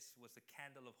was the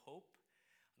candle of hope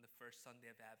on the first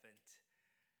Sunday of Advent.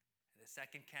 And the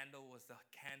second candle was the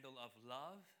candle of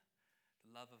love,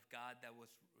 the love of God that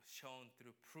was shown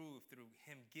proved through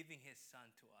Him giving His Son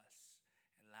to us.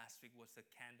 And last week was the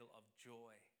candle of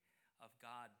joy, of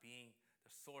God being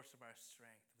the source of our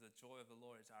strength. The joy of the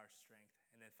Lord is our strength.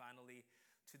 And then finally,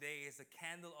 today is the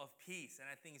candle of peace.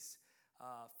 And I think it's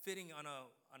fitting on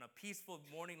a peaceful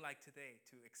morning like today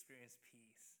to experience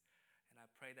peace. And I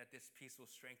pray that this peace will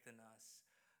strengthen us.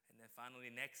 And then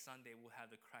finally, next Sunday, we'll have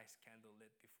the Christ candle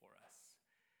lit before us.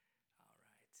 All right.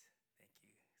 Thank you so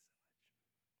much.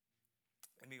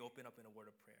 Let me open up in a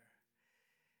word of prayer.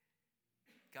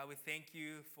 God, we thank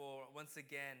you for once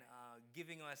again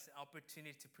giving us an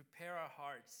opportunity to prepare our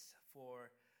hearts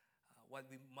for what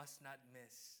we must not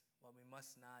miss, what we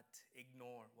must not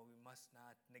ignore, what we must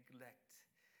not neglect.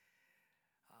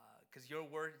 Because your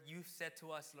word, you said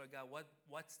to us, Lord God,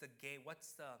 what's the gain?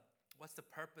 What's the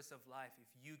purpose of life if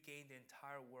you gain the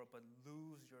entire world but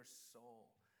lose your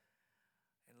soul?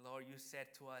 And Lord, you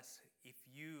said to us, if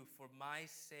you, for my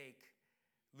sake,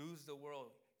 lose the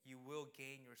world, you will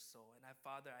gain your soul. And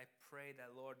Father, I pray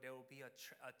that, Lord, there will be a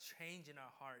change in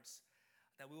our hearts,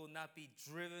 that we will not be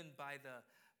driven by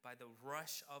the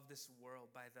rush of this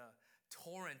world, by the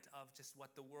torrent of just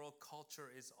what the world culture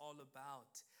is all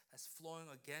about, that's flowing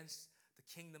against the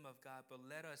kingdom of God. But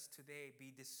let us today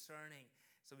be discerning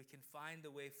so we can find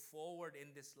the way forward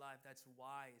in this life that's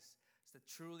wise. So that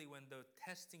truly when the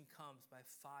testing comes by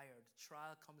fire, the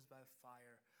trial comes by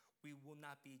fire, we will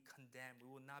not be condemned, we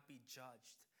will not be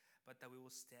judged, but that we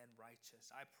will stand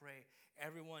righteous. I pray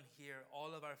everyone here,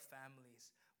 all of our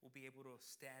families, will be able to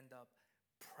stand up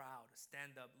proud,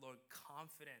 stand up, Lord,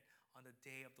 confident on the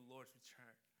day of the Lord's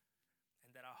return.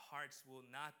 And that our hearts will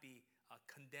not be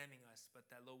condemning us, but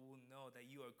that, Lord, we'll know that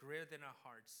you are greater than our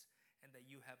hearts and that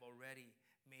you have already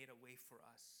made a way for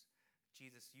us.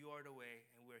 Jesus, you are the way,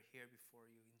 and we're here before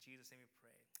you. In Jesus' name we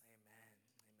pray. Amen.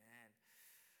 Amen.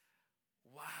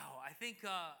 Wow, I think,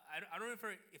 I don't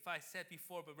remember if I said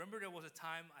before, but remember there was a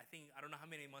time, I don't know how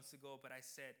many months ago, but I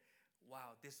said,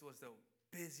 wow, this was the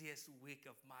busiest week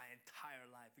of my entire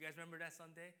life. You guys remember that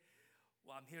Sunday?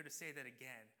 Well, I'm here to say that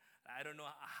again. I don't know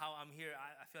how I'm here.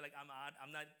 I feel like I'm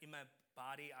not in my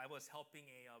body. I was helping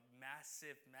a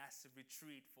massive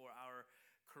retreat for our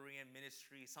Korean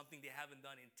ministry, something they haven't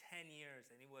done in 10 years.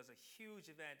 And it was a huge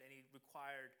event, and it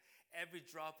required every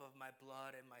drop of my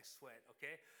blood and my sweat,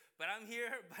 okay? But I'm here,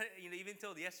 but even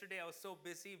till yesterday, I was so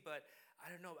busy, but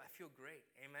I don't know, I feel great,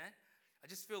 amen? I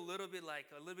just feel a little bit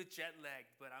jet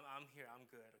lagged, but I'm here, I'm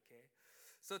good, okay?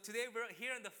 So today we're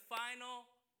here on the final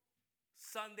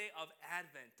Sunday of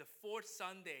Advent, the fourth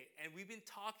Sunday, and we've been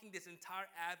talking this entire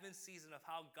Advent season of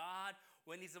how God,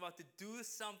 when He's about to do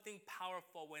something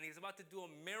powerful, when He's about to do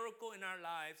a miracle in our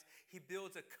lives, He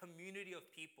builds a community of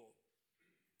people.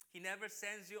 He never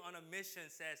sends you on a mission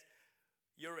and says,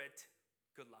 you're it,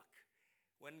 good luck.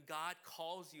 When God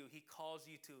calls you, He calls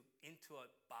you into a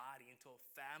body, into a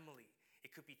family.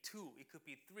 It could be 2, it could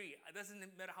be 3. It doesn't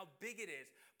matter how big it is,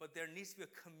 but there needs to be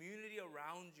a community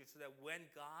around you so that when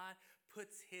God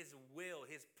puts His will,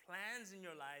 His plans in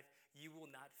your life, you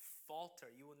will not falter,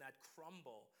 you will not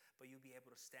crumble, but you'll be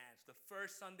able to stand. So the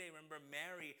first Sunday, remember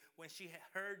Mary, when she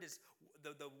heard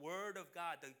the word of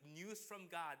God, the news from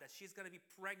God that she's going to be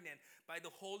pregnant by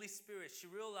the Holy Spirit, she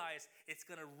realized it's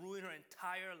going to ruin her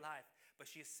entire life. But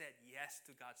she said yes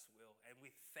to God's will, and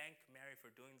we thank Mary for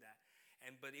doing that.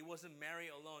 But it wasn't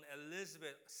Mary alone.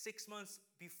 Elizabeth, 6 months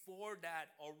before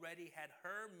that, already had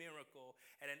her miracle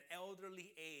at an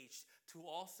elderly age to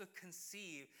also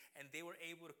conceive. And they were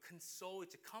able to console,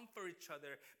 to comfort each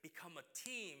other, become a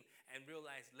team, and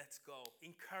realize, let's go.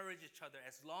 Encourage each other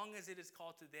as long as it is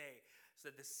called today, so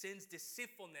that the sin's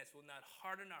deceitfulness will not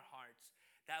harden our hearts.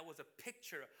 That was a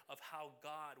picture of how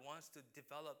God wants to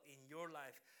develop in your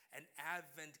life an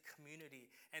Advent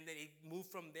community. And then he moved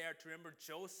from there to remember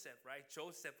Joseph, right?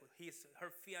 Joseph,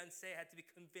 her fiancé had to be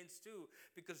convinced too,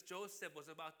 because Joseph was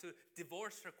about to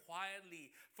divorce her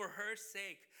quietly for her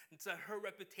sake, and so her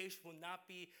reputation will not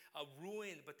be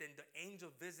ruined. But then the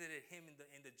angel visited him in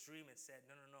the dream and said,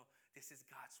 no, this is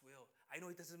God's will. I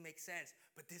know it doesn't make sense,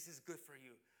 but this is good for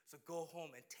you. So go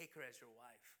home and take her as your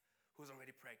wife, who's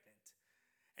already pregnant.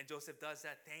 And Joseph does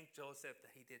that. Thank Joseph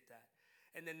that he did that.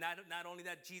 And then not only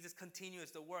that, Jesus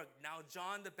continues the work. Now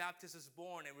John the Baptist is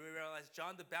born, and we realize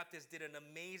John the Baptist did an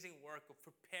amazing work of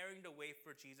preparing the way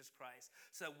for Jesus Christ.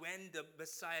 So that when the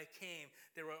Messiah came,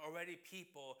 there were already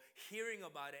people hearing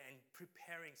about it and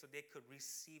preparing so they could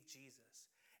receive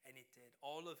Jesus. And it did.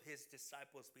 All of his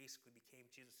disciples basically became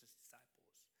Jesus'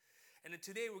 disciples. And then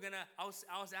today I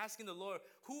was asking the Lord,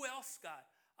 who else, God?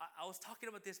 I was talking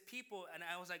about these people, and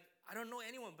I was like, I don't know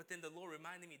anyone. But then the Lord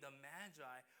reminded me the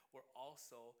Magi were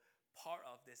also part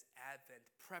of this Advent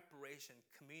preparation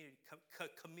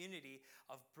community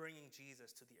of bringing Jesus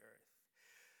to the earth.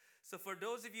 So for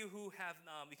those of you who have,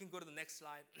 you can go to the next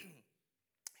slide.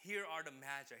 Here are the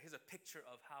Magi. Here's a picture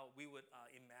of how we would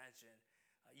imagine.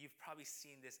 You've probably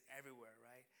seen this everywhere,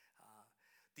 right?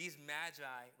 These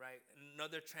Magi, right?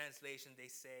 Another translation,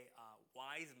 they say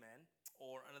wise men,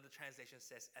 or another translation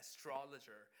says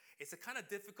astrologer. It's a kind of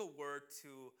difficult word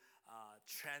to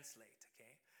translate,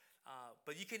 okay?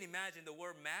 But you can imagine the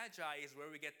word Magi is where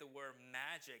we get the word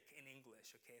magic in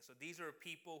English, okay? So these are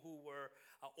people who were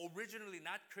originally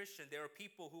not Christian. They were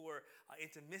people who were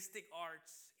into mystic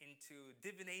arts, into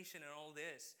divination and all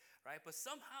this, right? But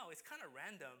somehow it's kind of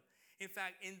random. In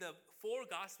fact, in the 4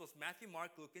 Gospels, Matthew,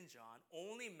 Mark, Luke, and John,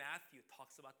 only Matthew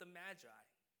talks about the Magi.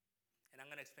 And I'm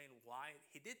going to explain why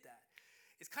he did that.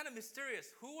 It's kind of mysterious.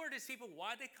 Who are these people?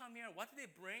 Why did they come here? What did they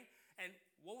bring? And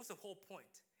what was the whole point?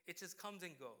 It just comes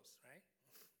and goes, right?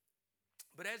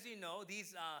 But as you know,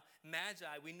 these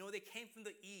Magi, we know they came from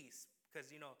the east.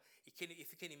 Because, you know, if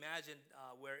you can imagine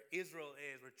where Israel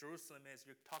is, where Jerusalem is,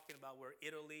 you're talking about where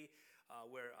Italy,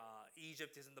 where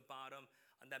Egypt is in the bottom,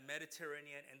 on that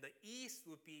Mediterranean. And the east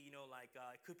would be, you know, like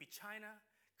it could be China,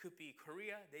 could be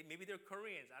Korea. Maybe they're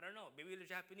Koreans. I don't know. Maybe they're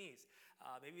Japanese.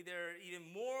 Maybe they're even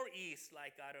more east,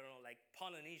 like, I don't know, like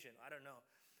Polynesian. I don't know.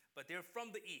 But they're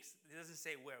from the east. It doesn't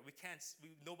say where.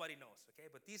 Nobody knows, okay?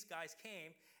 But these guys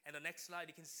came, and the next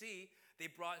slide you can see, they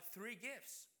brought 3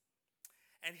 gifts.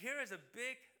 And here is a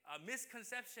big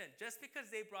misconception. Just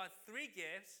because they brought 3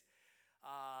 gifts,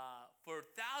 for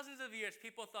thousands of years,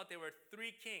 people thought they were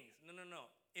 3 kings.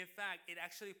 No. In fact, it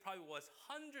actually probably was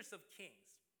hundreds of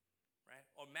kings, right?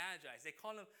 Or Magi. They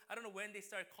call them, I don't know when they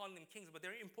started calling them kings, but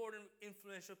they're important,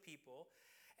 influential people.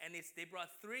 And they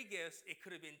brought 3 gifts. It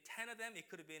could have been 10 of them. It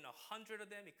could have been 100 of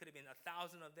them. It could have been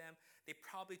 1,000 of them. They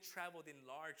probably traveled in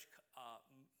large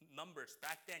numbers.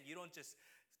 Back then, you don't just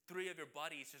 3 of your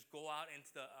buddies just go out into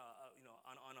the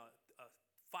on a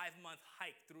 5-month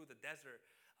hike through the desert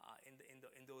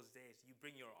in those days. You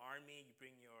bring your army. You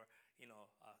bring your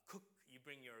cook. You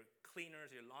bring your cleaners,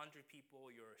 your laundry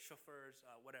people, your chauffeurs,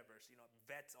 whatever.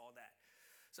 Vets, all that.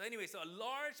 So anyway, so a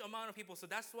large amount of people. So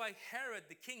that's why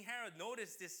King Herod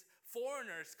noticed these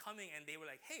foreigners coming, and they were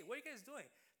like, hey, what are you guys doing?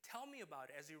 Tell me about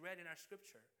it, as we read in our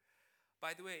scripture.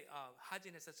 By the way,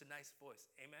 Hajin has such a nice voice.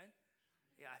 Amen?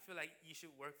 Yeah, I feel like you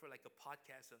should work for like a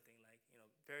podcast, something like,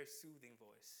 very soothing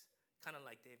voice. Kind of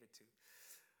like David too.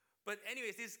 But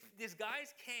anyways, these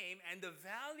guys came, and the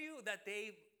value that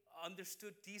they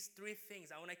understood these 3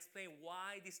 things, I want to explain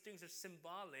why these things are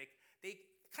symbolic. They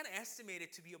kind of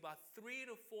estimated to be about $3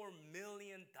 to $4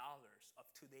 million of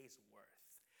today's worth.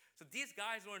 So these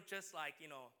guys weren't just like,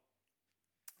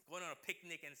 going on a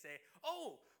picnic and say,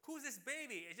 oh, who's this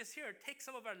baby? It's just here, take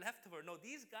some of our leftover. No,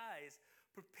 these guys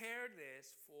prepared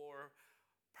this for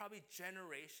probably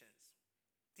generations.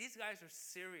 These guys are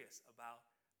serious about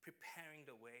preparing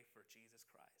the way for Jesus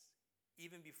Christ.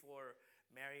 Even before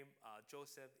Mary,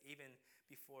 Joseph, even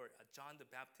before John the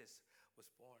Baptist was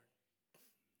born.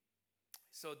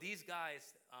 So these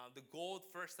guys, the gold,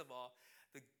 first of all,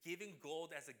 the giving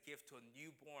gold as a gift to a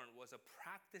newborn was a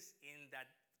practice in that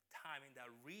time, in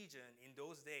that region, in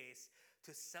those days,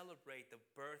 to celebrate the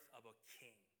birth of a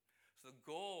king. So the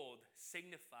gold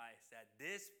signifies that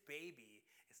this baby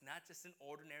is not just an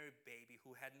ordinary baby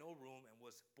who had no room and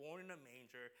was born in a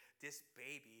manger. This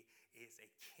baby is a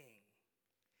king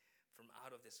from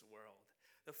out of this world.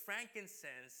 The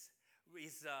frankincense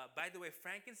is, by the way,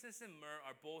 frankincense and myrrh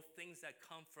are both things that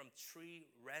come from tree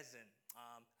resin.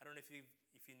 I don't know if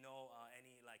you know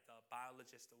any like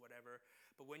biologist or whatever,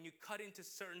 but when you cut into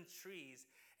certain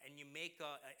trees and you make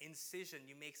an incision,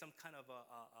 you make some kind of a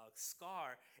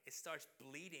scar, it starts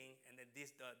bleeding, and then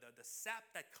the sap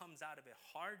that comes out of it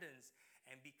hardens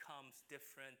and becomes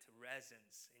different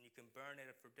resins, and you can burn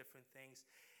it for different things.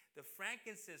 The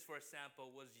frankincense, for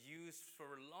example, was used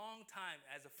for a long time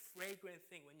as a fragrant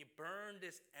thing. When you burn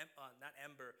this,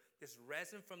 this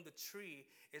resin from the tree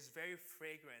is very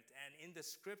fragrant. And in the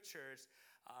scriptures,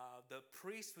 the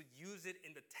priest would use it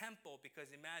in the temple,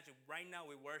 because imagine, right now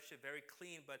we worship very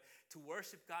clean, but to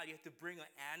worship God, you have to bring an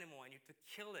animal and you have to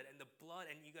kill it, and the blood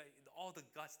and all the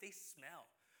guts, they smell.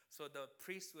 So the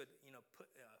priest would,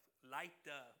 light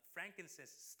the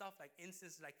frankincense, stuff like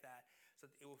incense like that, so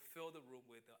it will fill the room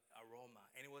with the aroma.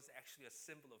 And it was actually a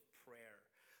symbol of prayer.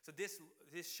 So this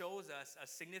shows us a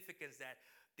significance that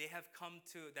they have come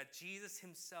to, that Jesus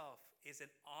himself is an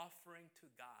offering to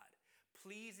God,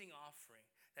 pleasing offering,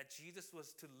 that Jesus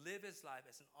was to live his life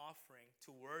as an offering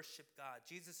to worship God.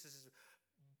 Jesus is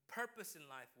purpose in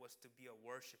life was to be a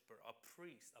worshiper, a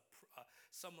priest,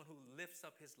 someone who lifts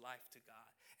up his life to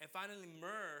God. And finally,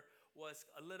 myrrh was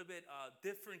a little bit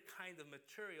different kind of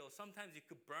material. Sometimes you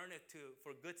could burn it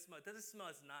for good smell. It doesn't smell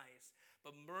as nice,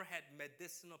 but myrrh had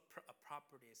medicinal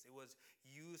properties. It was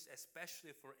used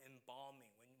especially for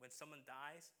embalming. When someone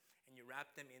dies and you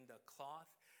wrap them in the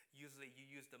cloth, usually you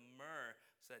use the myrrh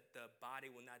so that the body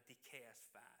will not decay as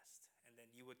fast. And then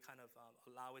you would kind of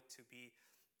allow it to be,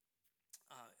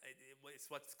 it's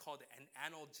what's called an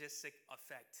analgesic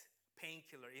effect,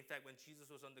 painkiller. In fact, when Jesus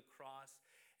was on the cross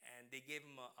and they gave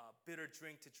him a bitter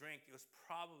drink to drink, it was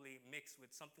probably mixed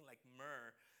with something like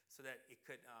myrrh so that it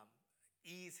could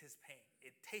ease his pain.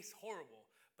 It tastes horrible,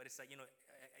 but it's like,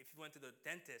 if you went to the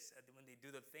dentist, when they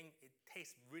do the thing, it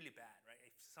tastes really bad, right?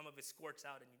 If some of it squirts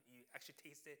out and you actually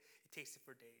taste it, you taste it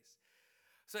for days.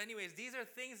 So anyways, these are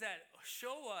things that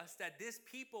show us that these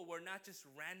people were not just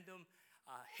random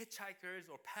hitchhikers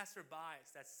or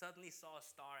passerbys that suddenly saw a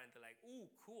star and they're like,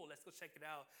 ooh, cool, let's go check it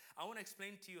out. I want to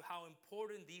explain to you how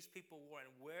important these people were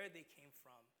and where they came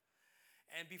from.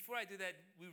 And before I do that, we